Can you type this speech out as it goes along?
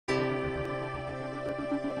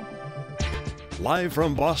Live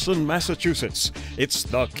from Boston, Massachusetts, it's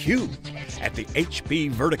theCUBE at the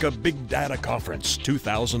HP Vertica Big Data Conference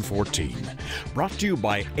 2014. Brought to you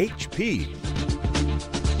by HP.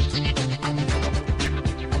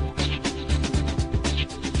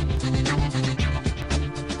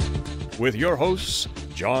 With your hosts,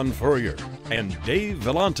 John Furrier and Dave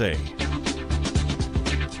Vellante.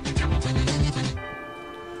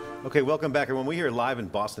 Okay, welcome back everyone. We're here live in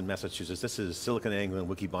Boston, Massachusetts. This is SiliconANGLE and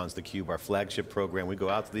Wikibon's theCUBE, our flagship program. We go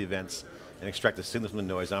out to the events and extract the signal from the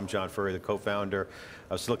noise. I'm John Furrier, the co-founder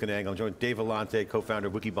of SiliconANGLE. I'm joined with Dave Vellante, co-founder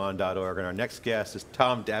of Wikibon.org, and our next guest is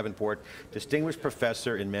Tom Davenport, distinguished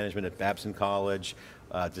professor in management at Babson College,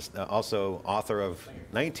 also author of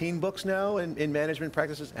 19 books now in management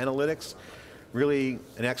practices, analytics, really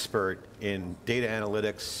an expert in data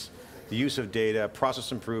analytics, the use of data,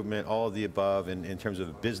 process improvement, all of the above in terms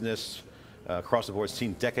of business, across the board,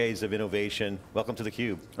 seen decades of innovation. Welcome to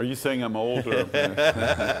theCUBE. Are you saying I'm old? Or?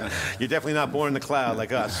 You're definitely not born in the cloud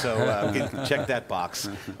like us, so we can check that box.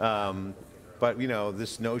 But you know,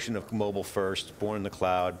 this notion of mobile first, born in the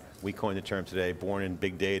cloud, we coined the term today, born in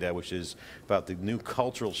big data, which is about the new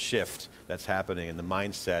cultural shift that's happening in the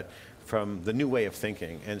mindset from the new way of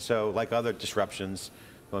thinking. And so, like other disruptions,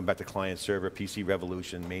 going back to client server, PC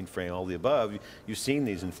revolution, mainframe, all the above, you've seen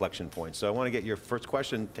these inflection points. So I want to get your first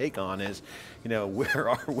question, take on is, you know, where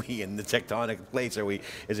are we in the tectonic plates?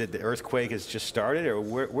 Is it the earthquake has just started, or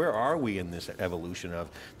where are we in this evolution of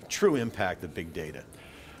true impact of big data?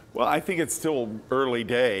 Well, I think it's still early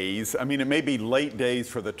days. I mean, it may be late days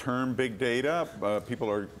for the term big data. People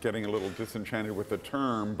are getting a little disenchanted with the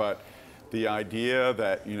term, but the idea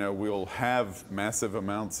that, you know, we'll have massive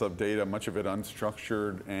amounts of data, much of it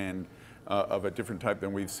unstructured and of a different type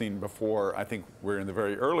than we've seen before, I think we're in the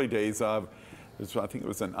very early days of. I think it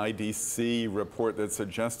was an IDC report that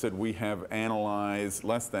suggested we have analyzed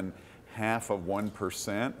less than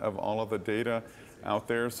 0.5% of all of the data out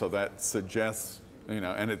there. So that suggests, you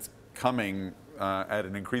know, and it's coming at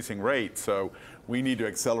an increasing rate. So we need to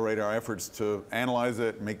accelerate our efforts to analyze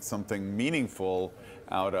it, make something meaningful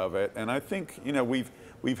out of it. And I think, you know,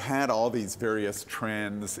 we've had all these various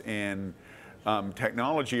trends in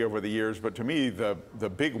technology over the years, but to me the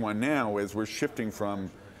big one now is we're shifting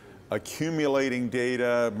from accumulating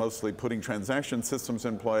data, mostly putting transaction systems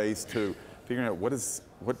in place, to figuring out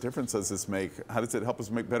what difference does this make? How does it help us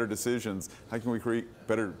make better decisions? How can we create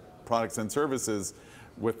better products and services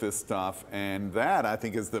with this stuff? And that, I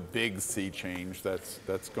think, is the big sea change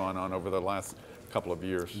that's gone on over the last couple of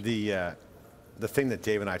years. The thing that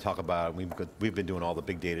Dave and I talk about, we've been doing all the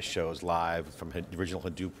big data shows live from the original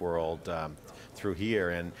Hadoop world through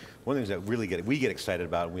here, and one of the things that we get excited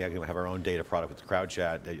about, and we actually have our own data product with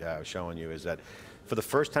CrowdChat that I was showing you, is that for the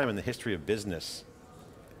first time in the history of business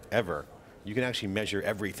ever, you can actually measure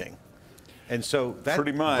everything. And so that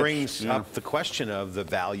brings up the question of the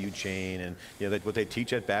value chain, and you know, what they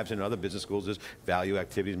teach at Babson and other business schools is value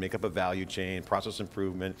activities make up a value chain, process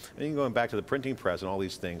improvement, and then going back to the printing press and all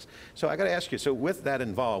these things. So I got to ask you, so with that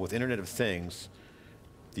involved, with Internet of Things,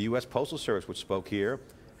 the US Postal Service, which spoke here,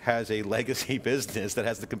 has a legacy business that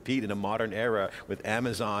has to compete in a modern era with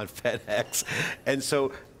Amazon, FedEx, and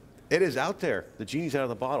so it is out there, the genie's out of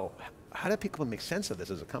the bottle. How do people make sense of this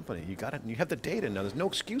as a company? You got it, you have the data now, there's no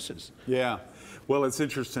excuses. Yeah, well, it's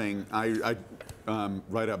interesting. I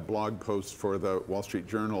write a blog post for the Wall Street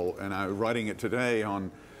Journal, and I'm writing it today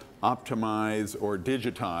on optimize or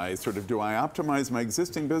digitize. Sort of, do I optimize my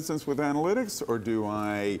existing business with analytics, or do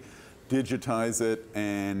I digitize it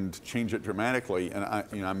and change it dramatically? And I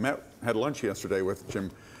had lunch yesterday with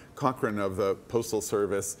Jim Cochran of the Postal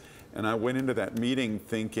Service, and I went into that meeting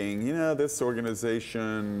thinking, you know, this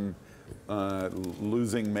organization,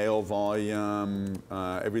 losing mail volume,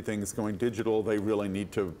 everything's going digital, they really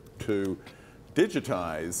need to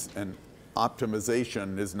digitize, and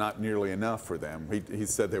optimization is not nearly enough for them. He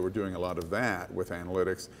said they were doing a lot of that with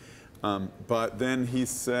analytics. But then he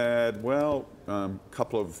said, well, a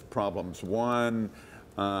couple of problems. One,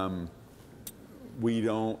 we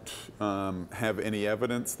don't have any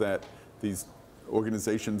evidence that these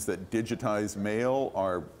organizations that digitize mail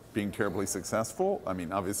are being terribly successful. I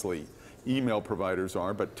mean, obviously, email providers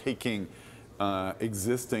are, but taking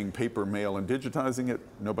existing paper mail and digitizing it,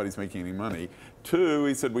 nobody's making any money. Two,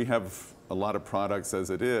 he said we have a lot of products as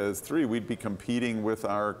it is. Three, we'd be competing with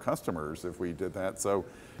our customers if we did that. So,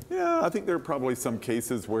 yeah, I think there are probably some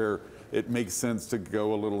cases where it makes sense to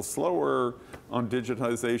go a little slower on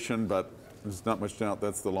digitization, but there's not much doubt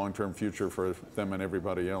that's the long-term future for them and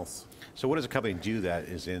everybody else. So what does a company do that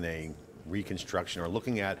is in a reconstruction or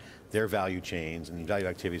looking at their value chains and value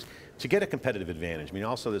activities to get a competitive advantage? I mean,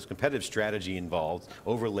 also there's competitive strategy involved,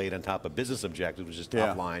 overlaid on top of business objectives, which is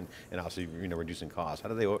top line, and obviously reducing costs.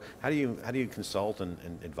 How do you consult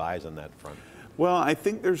and advise on that front? Well, I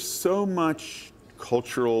think there's so much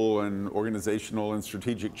cultural and organizational and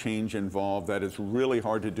strategic change involved that it's really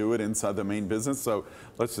hard to do it inside the main business. So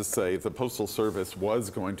let's just say if the Postal Service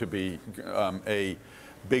was going to be a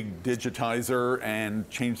big digitizer and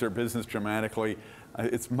change their business dramatically,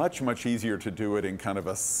 it's much, much easier to do it in kind of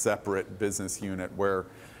a separate business unit where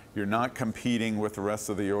you're not competing with the rest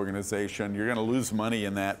of the organization. You're going to lose money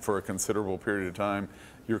in that for a considerable period of time.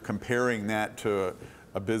 You're comparing that to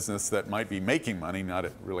a business that might be making money, not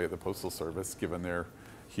really at the Postal Service, given their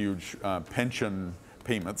huge pension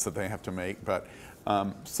payments that they have to make. But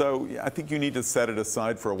so I think you need to set it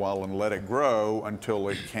aside for a while and let it grow until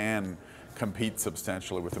it can compete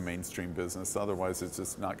substantially with the mainstream business. Otherwise, it's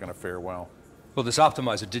just not going to fare well. Well, this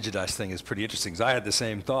optimize or digitize thing is pretty interesting, because I had the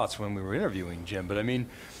same thoughts when we were interviewing Jim. But I mean,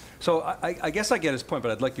 so I guess I get his point,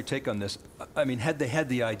 but I'd like your take on this. I mean, had they had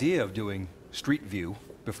the idea of doing Street View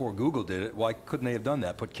before Google did it, why couldn't they have done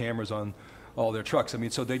that? Put cameras on all their trucks. I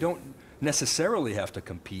mean, so they don't necessarily have to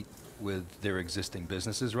compete with their existing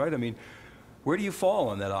businesses, right? I mean, where do you fall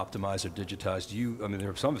on that optimize or digitize? I mean,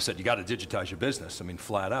 there are some have said you got to digitize your business. I mean,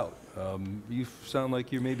 flat out. You sound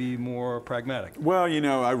like you're maybe more pragmatic. Well, you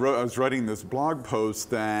know, I was writing this blog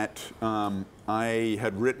post that I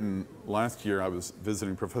had written last year. I was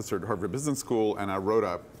visiting professor at Harvard Business School, and I wrote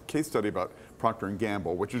a case study about Procter &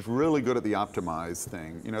 Gamble, which is really good at the optimize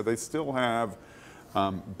thing. You know, they still have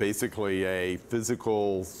basically a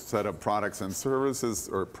physical set of products and services,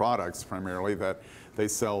 or products primarily, that they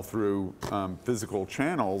sell through physical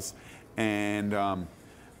channels. And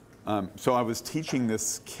so I was teaching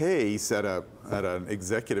this case at an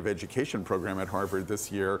executive education program at Harvard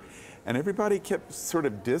this year, and everybody kept sort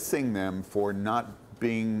of dissing them for not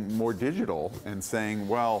being more digital and saying,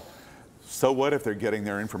 well, so what if they're getting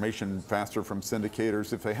their information faster from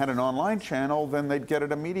syndicators? If they had an online channel, then they'd get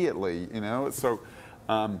it immediately, you know? So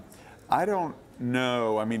I don't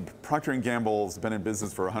know. I mean, Procter & Gamble's been in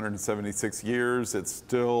business for 176 years. It's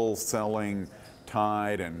still selling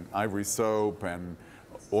Tide and Ivory soap and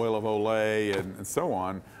oil of Olay and so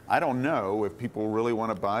on. I don't know if people really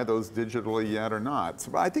want to buy those digitally yet or not.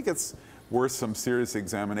 So I think it's worth some serious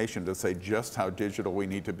examination to say just how digital we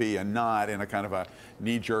need to be, and not in a kind of a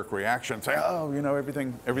knee-jerk reaction, say, oh, you know,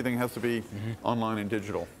 everything has to be online and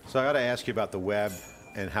digital. So I got to ask you about the web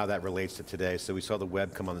and how that relates to today. So we saw the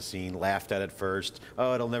web come on the scene, laughed at it first.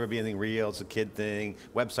 Oh, it'll never be anything real, it's a kid thing.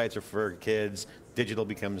 Websites are for kids. Digital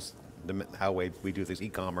becomes how we do things,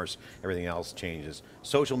 e-commerce, everything else changes.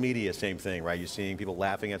 Social media, same thing, right? You're seeing people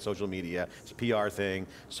laughing at social media, it's a PR thing.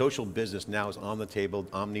 Social business now is on the table,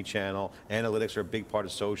 omni-channel, analytics are a big part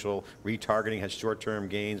of social, retargeting has short-term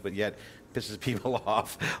gains, but yet pisses people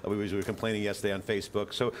off. We were complaining yesterday on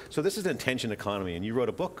Facebook. So this is an attention economy, and you wrote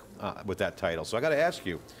a book with that title. So I got to ask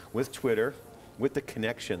you, with Twitter, with the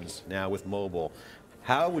connections now with mobile,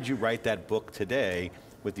 how would you write that book today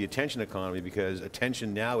with the attention economy? Because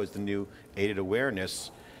attention now is the new aided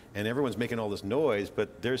awareness, and everyone's making all this noise,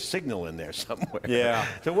 but there's signal in there somewhere. Yeah.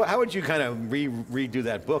 So how would you kind of redo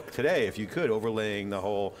that book today, if you could, overlaying the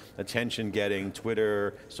whole attention getting,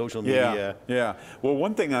 Twitter, social media? Yeah. Well,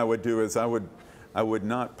 one thing I would do is I would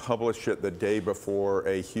not publish it the day before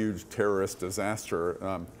a huge terrorist disaster.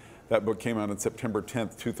 That book came out on September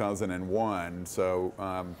 10th, 2001.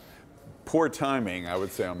 So poor timing, I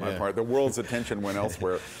would say, on my part. The world's attention went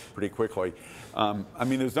elsewhere pretty quickly. I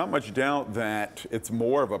mean, there's not much doubt that it's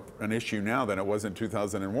more of an issue now than it was in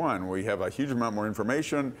 2001. We have a huge amount more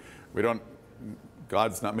information.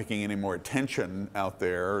 God's not making any more attention out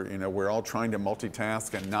there. You know, we're all trying to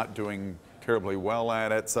multitask and not doing terribly well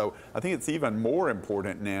at it. So I think it's even more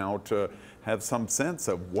important now to have some sense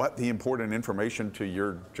of what the important information to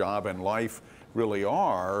your job and life really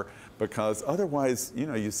are, because otherwise, you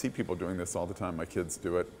know, you see people doing this all the time. My kids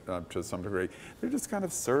do it to some degree. They're just kind of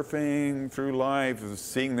surfing through life,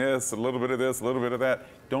 seeing this, a little bit of this, a little bit of that.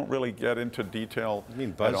 Don't really get into detail. I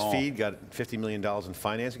mean, BuzzFeed got $50 million in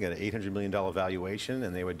financing, got an $800 million valuation,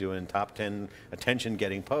 and they were doing top 10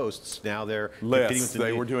 attention-getting posts. Now they're competing with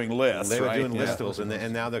they were doing lists, They right? were doing listicles,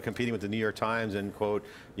 and now they're competing with the New York Times and, quote,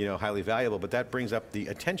 you know, highly valuable. But that brings up the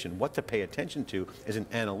attention. What to pay attention to is an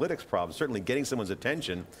analytics problem. Certainly getting someone's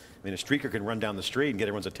attention. I mean, a streaker can run down the street and get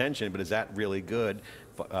everyone's attention, but is that really good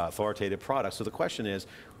authoritative product? So the question is,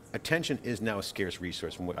 attention is now a scarce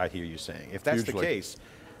resource, from what I hear you saying. If that's the case,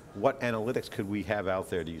 what analytics could we have out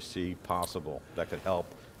there, do you see possible, that could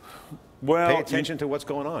help? pay attention to what's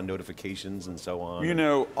going on, notifications and so on? You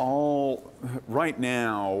know, right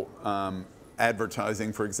now,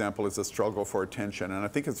 advertising, for example, is a struggle for attention. And I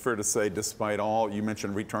think it's fair to say, despite all, you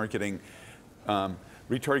mentioned retargeting.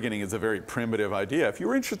 Retargeting is a very primitive idea. If you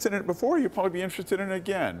were interested in it before, you'd probably be interested in it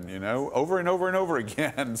again, you know, over and over and over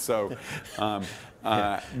again. So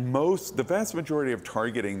the vast majority of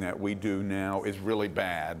targeting that we do now is really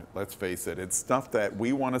bad, let's face it. It's stuff that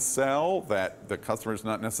we want to sell that the customer's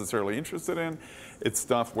not necessarily interested in. It's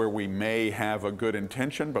stuff where we may have a good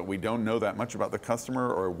intention, but we don't know that much about the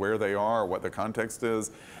customer or where they are or what the context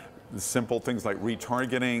is. Simple things like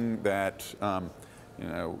retargeting that, you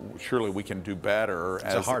know, surely we can do better.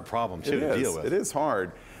 It's a hard problem too to deal with. It is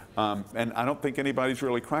hard, and I don't think anybody's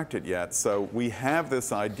really cracked it yet. So we have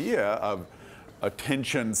this idea of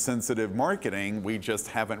attention-sensitive marketing. We just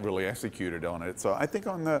haven't really executed on it. So I think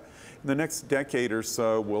in the next decade or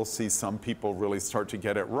so, we'll see some people really start to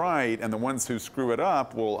get it right, and the ones who screw it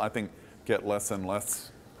up will, I think, get less and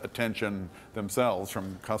less attention themselves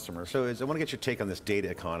from customers. So I want to get your take on this data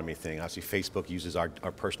economy thing. Obviously Facebook uses our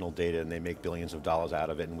personal data and they make billions of dollars out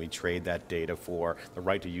of it, and we trade that data for the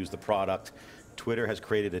right to use the product. Twitter has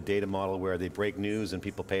created a data model where they break news and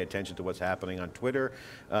people pay attention to what's happening on Twitter.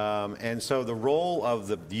 And so the role of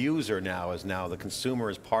the user now is the consumer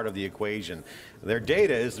is part of the equation. Their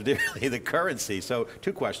data is really the currency. So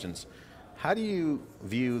two questions. How do you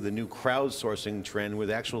view the new crowdsourcing trend where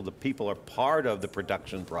the people are part of the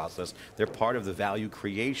production process, they're part of the value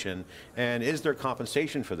creation, and is there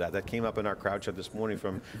compensation for that? That came up in our crowd chat this morning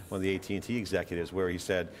from one of the AT&T executives where he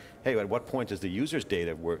said, hey, at what point does the user's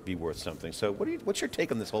data be worth something? So what's your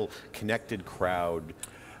take on this whole connected crowd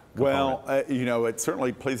component? Well, you know, it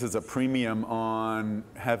certainly places a premium on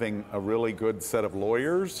having a really good set of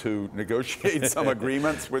lawyers who negotiate some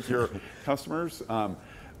agreements with your customers.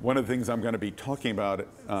 One of the things I'm going to be talking about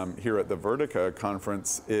here at the Vertica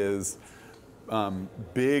conference is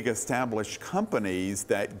big established companies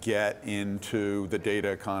that get into the data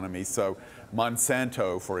economy. So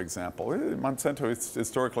Monsanto, for example. Monsanto is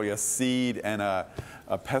historically a seed and a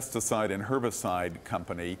pesticide and herbicide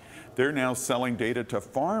company. They're now selling data to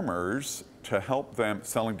farmers to help them,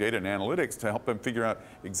 selling data and analytics to help them figure out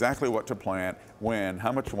exactly what to plant, when,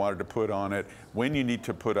 how much water to put on it, when you need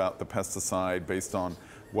to put out the pesticide based on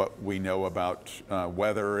what we know about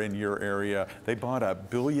weather in your area. They bought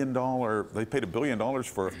they paid $1 billion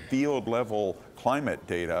for a field level climate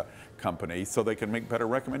data company so they can make better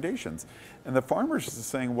recommendations. And the farmers are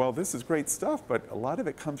saying, well, this is great stuff, but a lot of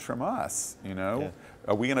it comes from us, you know? Yeah.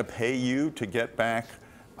 Are we gonna pay you to get back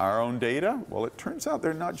our own data? Well, it turns out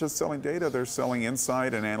they're not just selling data, they're selling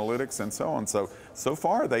insight and analytics and so on. So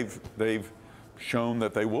far they've shown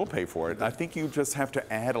that they will pay for it. I think you just have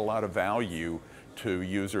to add a lot of value to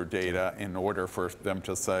user data in order for them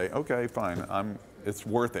to say, okay, fine, it's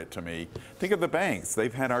worth it to me. Think of the banks.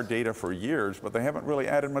 They've had our data for years, but they haven't really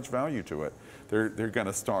added much value to it. They're going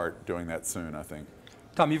to start doing that soon, I think.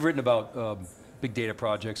 Tom, you've written about big data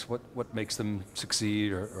projects, what makes them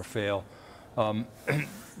succeed or fail.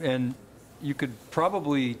 And you could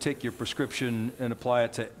probably take your prescription and apply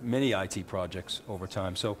it to many IT projects over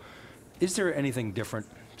time. So is there anything different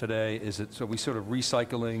today? So we sort of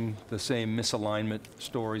recycling the same misalignment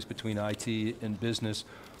stories between IT and business,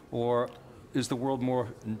 or is the world more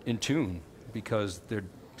in tune because they're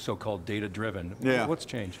so-called data-driven? Yeah. What's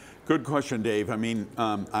changed? Good question, Dave. I mean,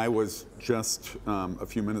 I was just a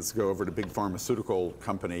few minutes ago over at a big pharmaceutical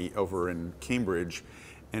company over in Cambridge,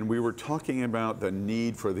 and we were talking about the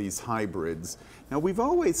need for these hybrids. Now, we've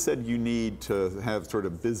always said you need to have sort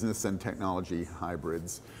of business and technology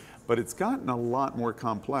hybrids, but it's gotten a lot more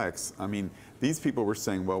complex. I mean, these people were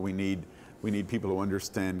saying, well, we need people who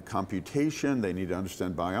understand computation, they need to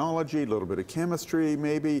understand biology, a little bit of chemistry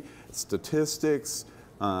maybe, statistics.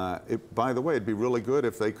 By the way, it'd be really good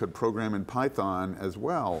if they could program in Python as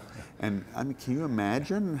well. And I mean, can you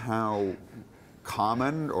imagine how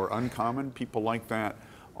common or uncommon people like that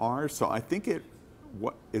are? So I think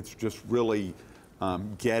it's just really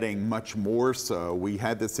getting much more so. We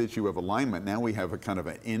had this issue of alignment. Now we have a kind of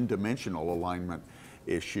an in-dimensional alignment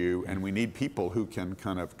issue, and we need people who can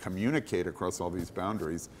kind of communicate across all these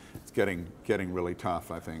boundaries. It's getting really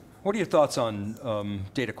tough, I think. What are your thoughts on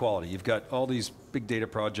data quality? You've got all these big data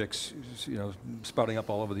projects, you know, sprouting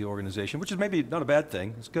up all over the organization, which is maybe not a bad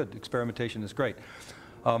thing. It's good. Experimentation is great.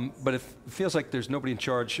 But it feels like there's nobody in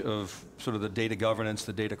charge of sort of the data governance,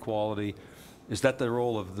 the data quality. Is that the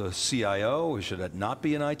role of the CIO? Or should that not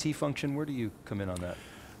be an IT function? Where do you come in on that?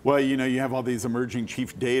 Well, you know, you have all these emerging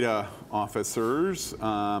chief data officers.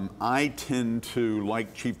 I tend to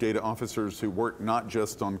like chief data officers who work not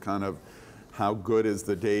just on kind of how good is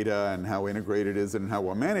the data and how integrated is it and how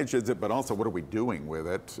well managed is it, but also what are we doing with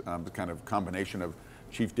it? The kind of combination of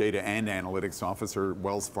Chief Data and Analytics Officer.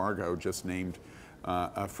 Wells Fargo just named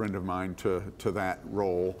a friend of mine to that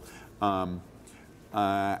role.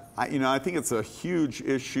 I think it's a huge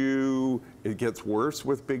issue. It gets worse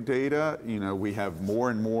with big data. We have more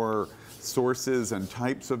and more sources and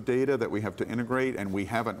types of data that we have to integrate, and we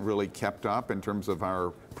haven't really kept up in terms of our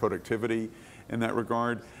productivity in that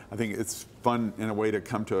regard. I think it's fun in a way to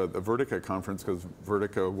come to the Vertica conference, because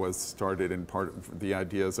Vertica was started in part of the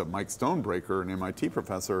ideas of Mike Stonebreaker, an MIT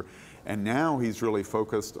professor, and now he's really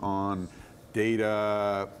focused on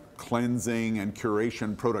data cleansing and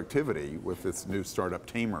curation productivity with this new startup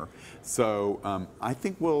Tamer. So I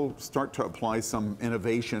think we'll start to apply some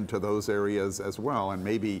innovation to those areas as well, and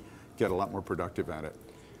maybe get a lot more productive at it.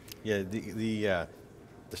 Yeah,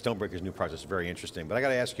 the Stonebreaker's new project is very interesting, but I got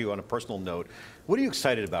to ask you on a personal note, what are you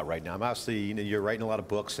excited about right now? Obviously, you're writing a lot of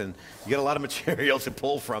books and you get a lot of material to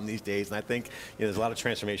pull from these days, and I think there's a lot of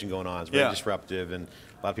transformation going on. It's very disruptive, and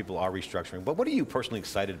a lot of people are restructuring. But what are you personally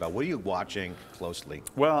excited about? What are you watching closely?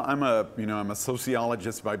 Well, I'm a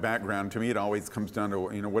sociologist by background. To me, it always comes down to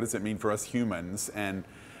what does it mean for us humans, and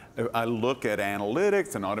I look at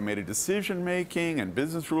analytics and automated decision making and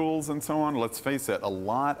business rules and so on. Let's face it, a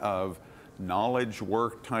lot of knowledge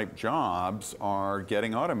work type jobs are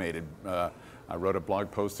getting automated. I wrote a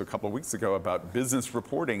blog post a couple of weeks ago about business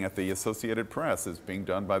reporting at the Associated Press is being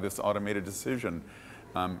done by this automated decision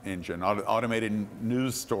engine, automated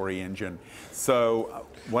news story engine. So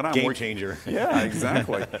what I'm game changer. Yeah,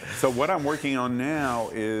 exactly. So what I'm working on now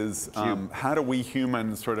is how do we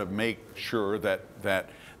humans sort of make sure that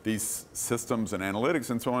these systems and analytics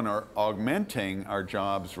and so on are augmenting our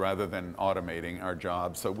jobs rather than automating our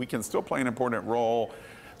jobs, so we can still play an important role.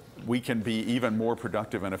 We can be even more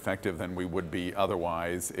productive and effective than we would be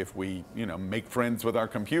otherwise if we, make friends with our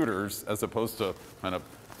computers as opposed to kind of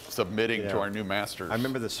submitting to our new masters. I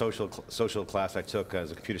remember the social class I took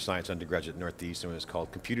as a computer science undergraduate at Northeastern. It was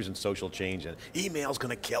called Computers and Social Change, and email's going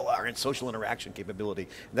to kill our social interaction capability.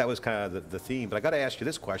 That was kind of the theme. But I got to ask you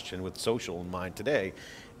this question with social in mind today.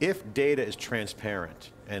 If data is transparent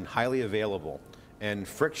and highly available and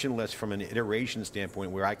frictionless from an iteration standpoint,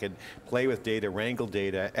 where I could play with data, wrangle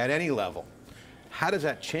data at any level, how does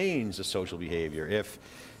that change the social behavior? If,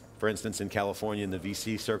 for instance, in California, in the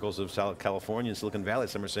VC circles of South California and Silicon Valley,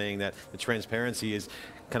 some are saying that the transparency is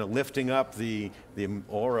kind of lifting up the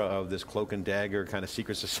aura of this cloak and dagger kind of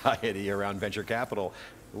secret society around venture capital,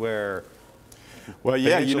 where well,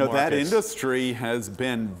 yeah, that industry has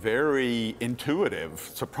been very intuitive,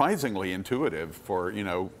 surprisingly intuitive for,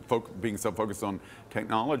 being so focused on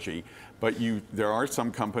technology. But there are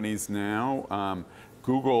some companies now,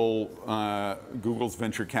 Google's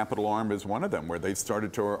venture capital arm is one of them, where they've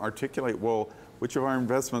started to articulate, well, which of our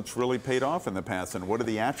investments really paid off in the past, and what are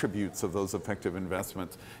the attributes of those effective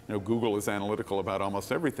investments? Google is analytical about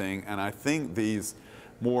almost everything, and I think these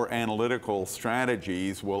more analytical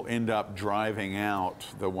strategies will end up driving out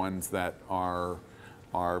the ones that are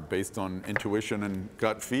based on intuition and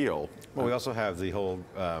gut feel. Well, we also have the whole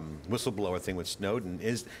whistleblower thing with Snowden.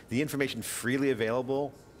 Is the information freely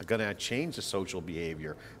available going to change the social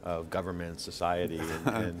behavior of government, society,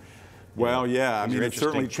 and well, yeah, I mean, it's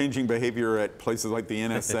certainly changing behavior at places like the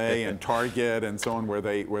NSA and Target and so on, where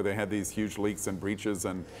they had these huge leaks and breaches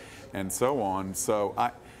and so on. So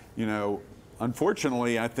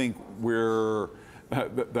unfortunately, I think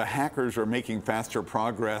the hackers are making faster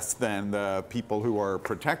progress than the people who are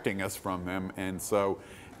protecting us from them, and so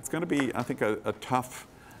it's going to be, I think, a tough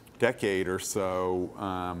decade or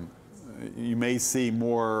so. You may see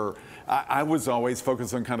more. I was always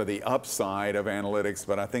focused on kind of the upside of analytics,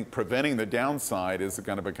 but I think preventing the downside is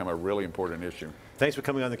going to become a really important issue. Thanks for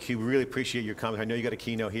coming on theCUBE. We really appreciate your comments. I know you got a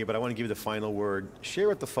keynote here, but I want to give you the final word. Share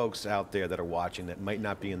with the folks out there that are watching that might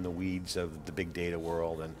not be in the weeds of the big data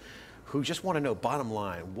world and who just want to know, bottom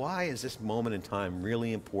line, why is this moment in time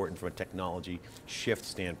really important from a technology shift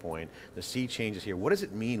standpoint? The sea changes here. What does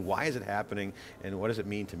it mean? Why is it happening? And what does it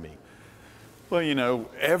mean to me? Well,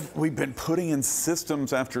 we've been putting in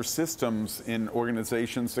systems after systems in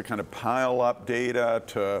organizations to kind of pile up data,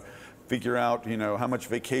 to figure out, how much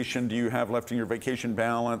vacation do you have left in your vacation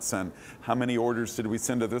balance, and how many orders did we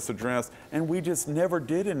send to this address, and we just never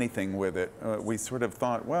did anything with it. We sort of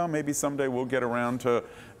thought, well, maybe someday we'll get around to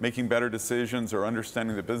making better decisions or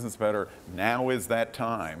understanding the business better. Now is that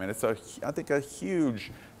time, and it's I think a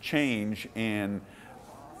huge change in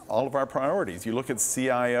all of our priorities. You look at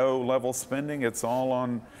CIO level spending, it's all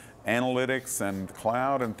on analytics and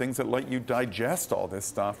cloud and things that let you digest all this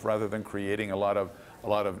stuff rather than creating a lot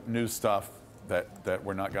of new stuff that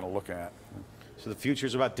we're not going to look at. So the future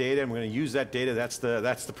is about data, and we're going to use that data. That's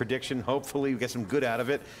the prediction. Hopefully we get some good out of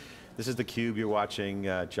it. This is theCUBE. You're watching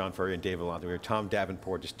John Furrier and Dave Vellante. We're Tom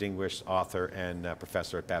Davenport, distinguished author and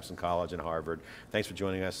professor at Babson College and Harvard. Thanks for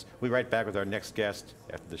joining us. We'll be right back with our next guest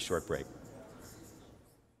after this short break.